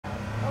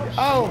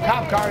Oh,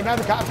 cop car,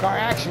 another cop car.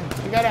 Action.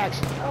 We got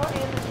action.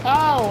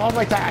 Oh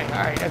my God.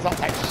 All right, that's all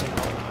types of shit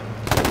going on.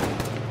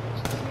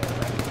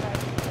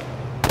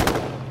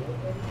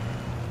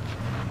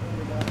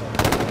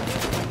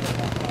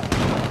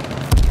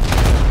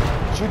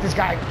 Shoot this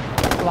guy,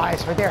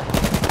 Elias, right there.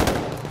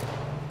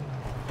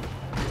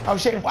 Oh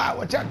shit! Wow,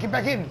 watch out! Get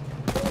back in.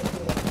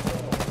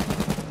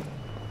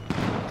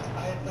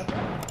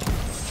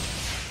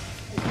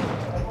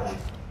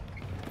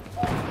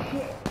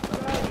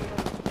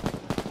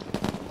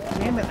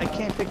 Damn it! I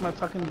can't pick my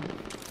fucking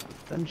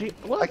MG.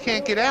 What? I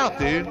can't get out,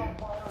 dude.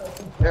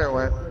 There it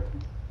went.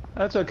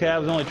 That's okay. I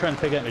was only trying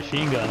to pick that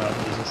machine gun up.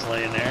 It was just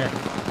laying there.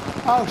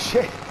 Oh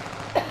shit!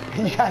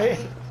 You got it.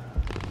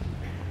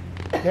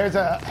 There's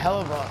a hell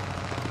of a.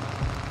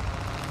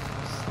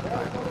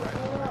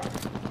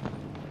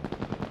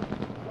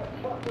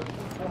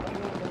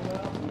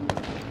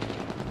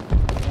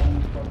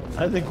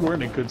 I think we're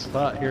in a good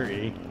spot here,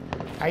 E.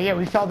 Yeah,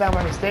 we fell down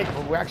by mistake,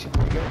 but we're actually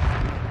pretty good.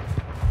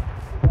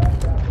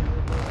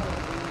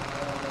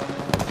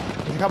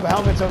 There's a couple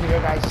helmets over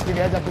here, guys. Just give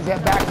you a heads up. There's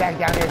that backpack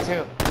down here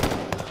too.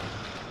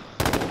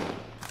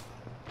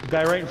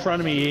 Guy right in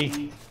front of me,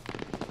 E.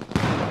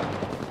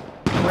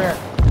 Where?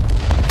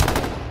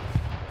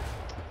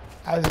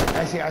 I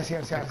see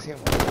him.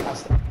 I'll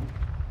stop.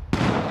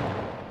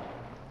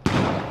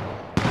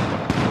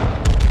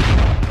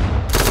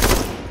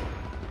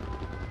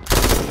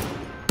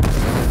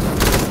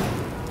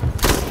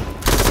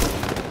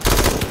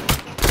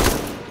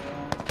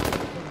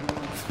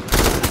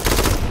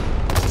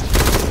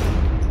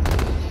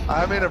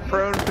 I'm in a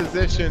prone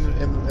position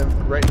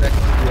and right next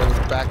to you on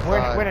the back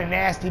side. We're in a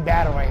nasty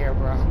battle right here,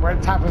 bro. We're at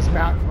the top of this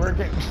mountain. We're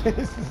getting.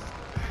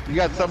 You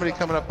got somebody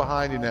coming up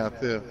behind you now,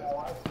 too.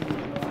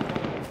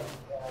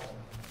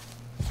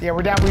 Yeah,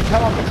 we're down. We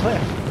fell off the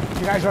cliff.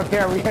 You guys are up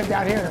there. We head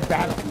down here in a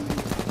battle.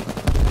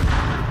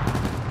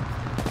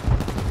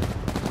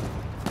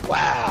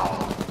 Wow.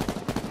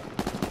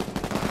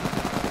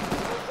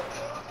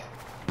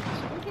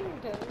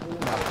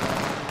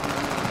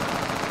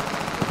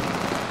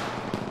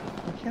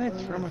 Why can't I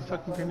throw my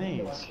fucking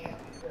grenades?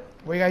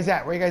 Where you guys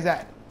at?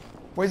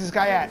 Where's this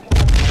guy at?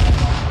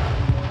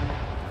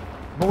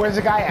 But where's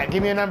the guy at?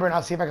 Give me a number and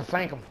I'll see if I can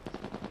flank him.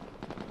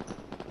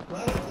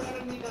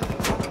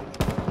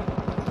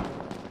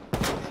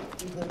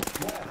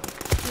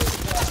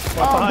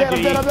 Oh,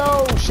 I'm dead.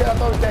 Oh, shit, I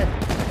thought I was dead.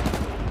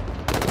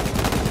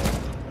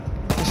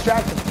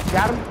 Distract him.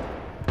 Got him?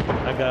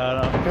 I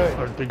got him. Good.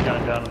 Or Big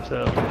John got him,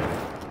 too.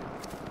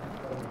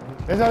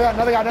 There's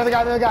another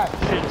guy.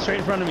 Shit, straight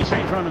in front of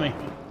me.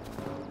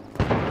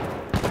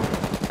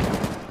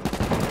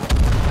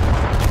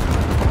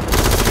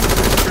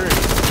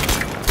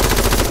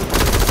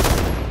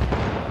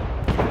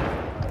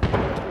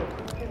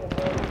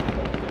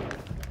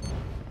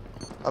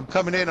 I'm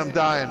coming in, I'm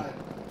dying.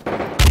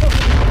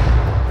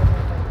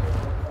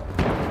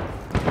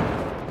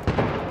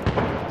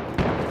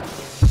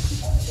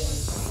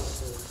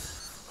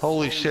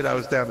 Holy shit, I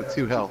was down to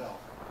 2 health.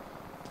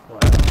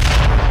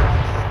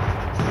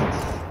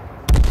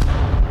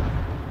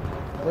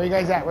 Where you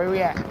guys at? Where we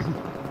at?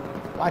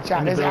 Watch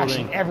out, there's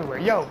action everywhere.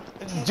 Yo,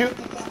 dude.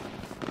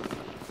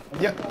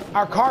 Yeah,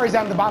 our car is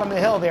down at the bottom of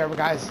the hill there,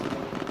 guys.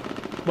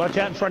 Watch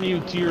out in front of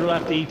you, to your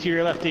left, E.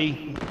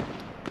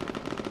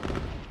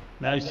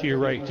 Now he's to your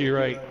right. He's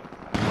right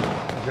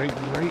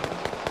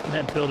in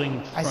that building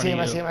in front I see him.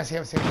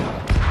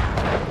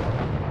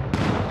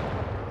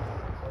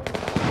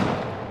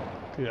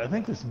 Dude, I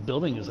think this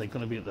building is like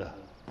going to be the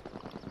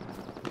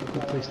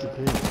good place to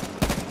be.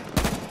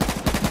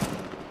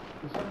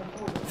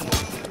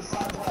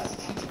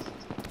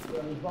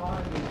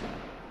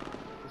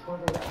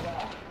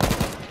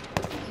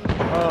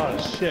 Oh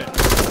shit.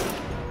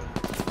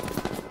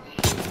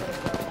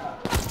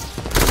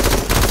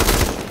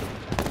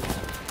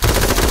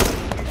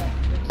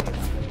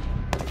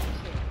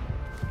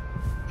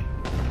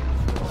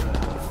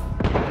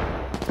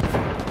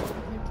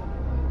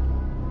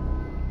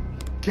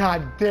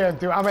 God damn,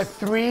 dude, I'm at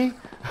 3.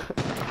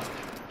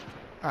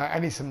 I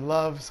need some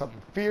love,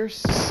 something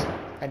fierce.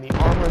 I need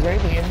armor. Is there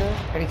anything in there?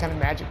 Any kind of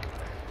magic?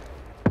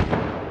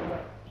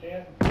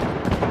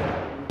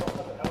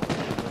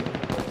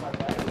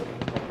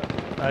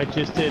 I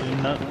just did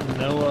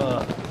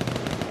no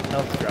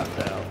health dropped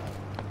out.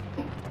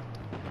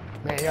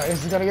 Man, yo,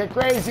 this is gonna get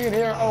crazy in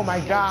here. Oh my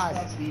God.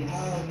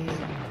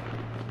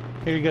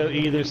 Here you go,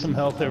 E. There's some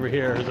health over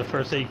here. There's a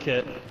first aid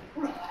kit.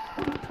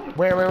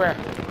 Where?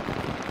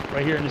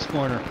 Right here in this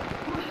corner.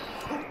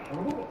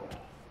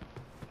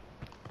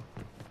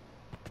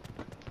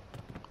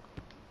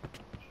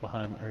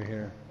 Behind, right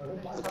here.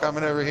 They're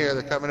coming over here.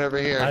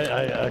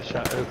 I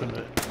opened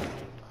it.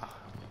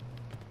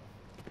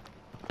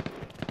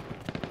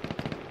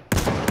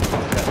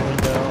 That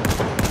window.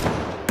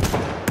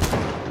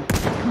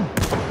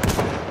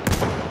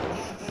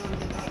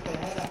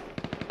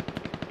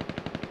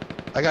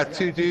 I got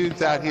 2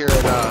 dudes out here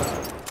at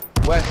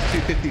West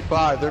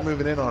 255. They're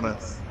moving in on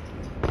us.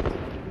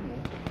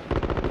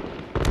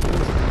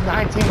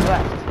 19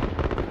 left.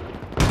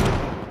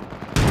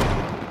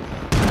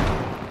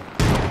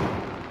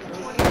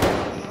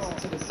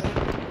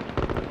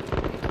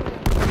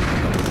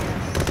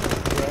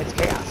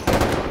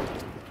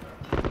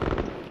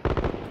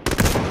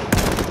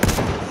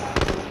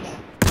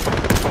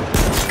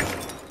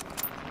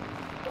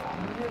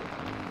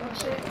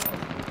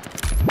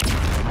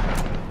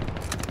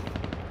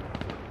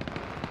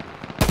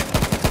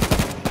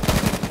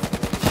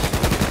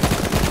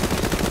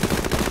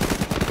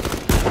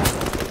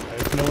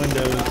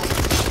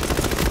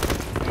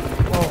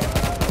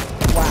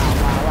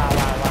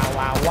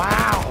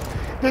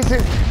 This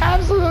is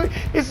absolutely,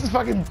 this is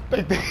fucking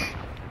like the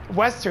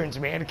Westerns,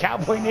 man.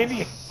 Cowboy and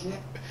Indian.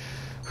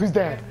 Who's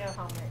there? No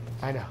helmet.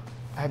 I know.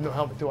 I have no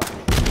helmet, do I? I'll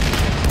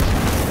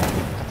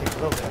take a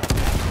little bit.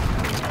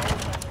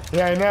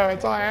 Yeah, I know.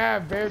 It's all I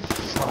have, babe.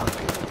 Fuck.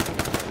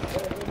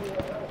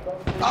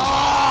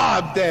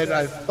 Ah, I'm dead.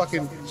 I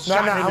fucking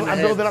shot him in the I'm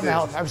head, building up dude. my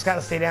health. I just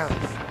gotta stay down.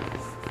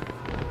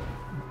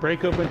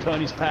 Break open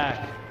Tony's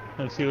pack.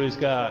 Let's see what he's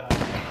got.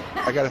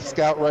 I got a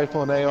scout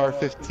rifle and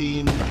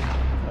AR-15.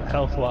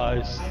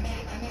 Health-wise.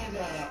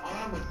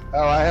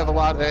 Oh, I have a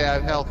lot. I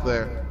have health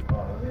there.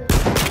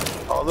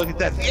 Oh, look at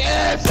that.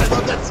 Yes! I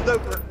love that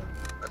sniper.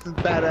 That's a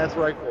badass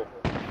rifle.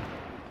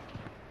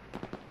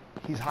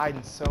 He's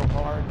hiding so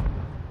hard.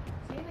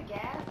 See the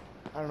gas?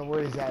 I don't know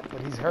where he's at,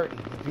 but he's hurting.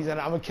 If he's, I'm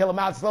gonna kill him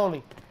out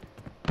slowly.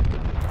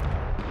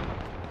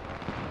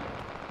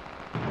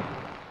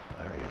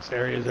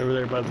 There he is over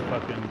there by the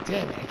fucking...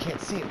 Damn it, I can't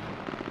see him.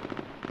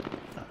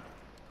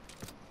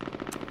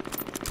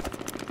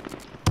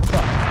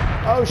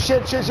 Oh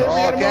shit, shit, shit. Oh,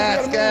 We gotta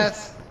gas, move,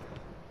 gas.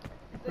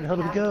 Where the hell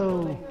did we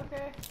go?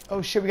 Okay.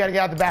 Oh shit, we gotta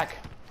get out the back.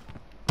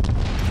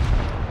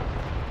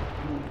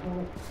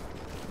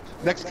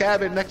 Next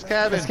cabin, next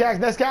cabin.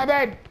 Next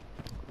cabin.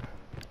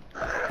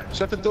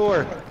 Shut the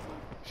door.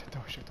 Shut the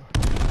door, shut the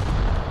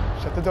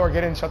door. Shut the door,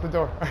 get in, shut the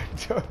door.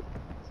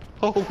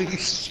 Holy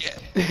shit.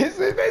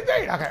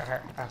 Okay.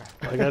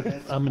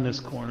 I'm in this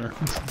corner.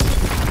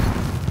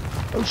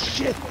 Oh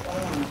shit.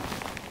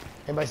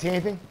 Anybody see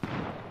anything?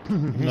 If you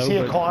No, see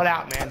it, but call it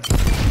out, man.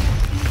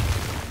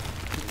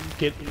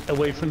 get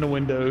away from the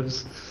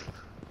windows.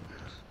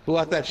 Pull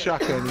out that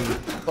shotgun.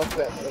 Fuck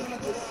that.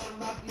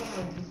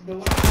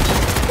 Oh,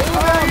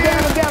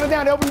 I'm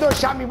down. Open the door,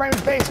 shot me right in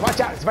the face. Watch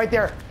out, it's right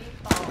there.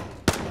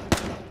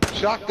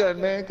 Shotgun,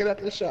 man. Get out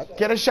the shotgun.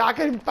 Get a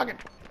shotgun and fucking...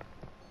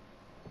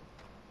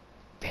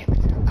 Damn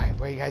it. Alright,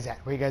 where you guys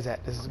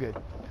at? This is good.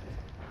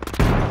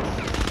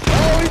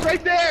 Oh, he's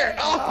right there.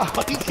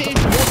 Oh, he came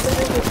jumping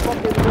in this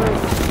fucking room.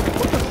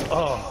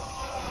 Oh.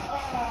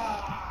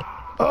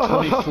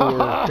 24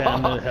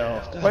 down to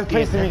health. What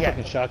place did we get?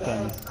 Fucking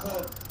shotgun.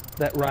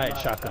 That riot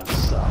shotgun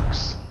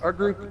sucks. Our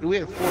group, we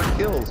had 4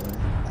 kills, man.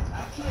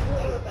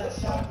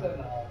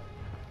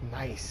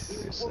 Nice.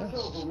 Assist.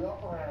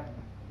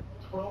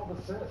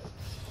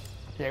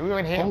 Yeah, we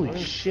went ham.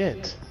 Holy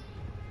shit.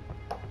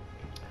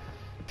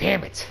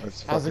 Damn it.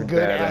 That's That was a fucking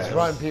good ass badass.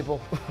 run,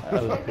 people. That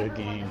was a good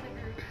game.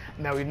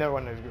 No, we've never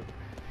won this group.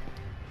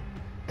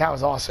 That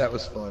was awesome. That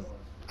was fun.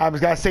 I was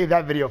gonna save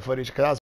that video footage because I was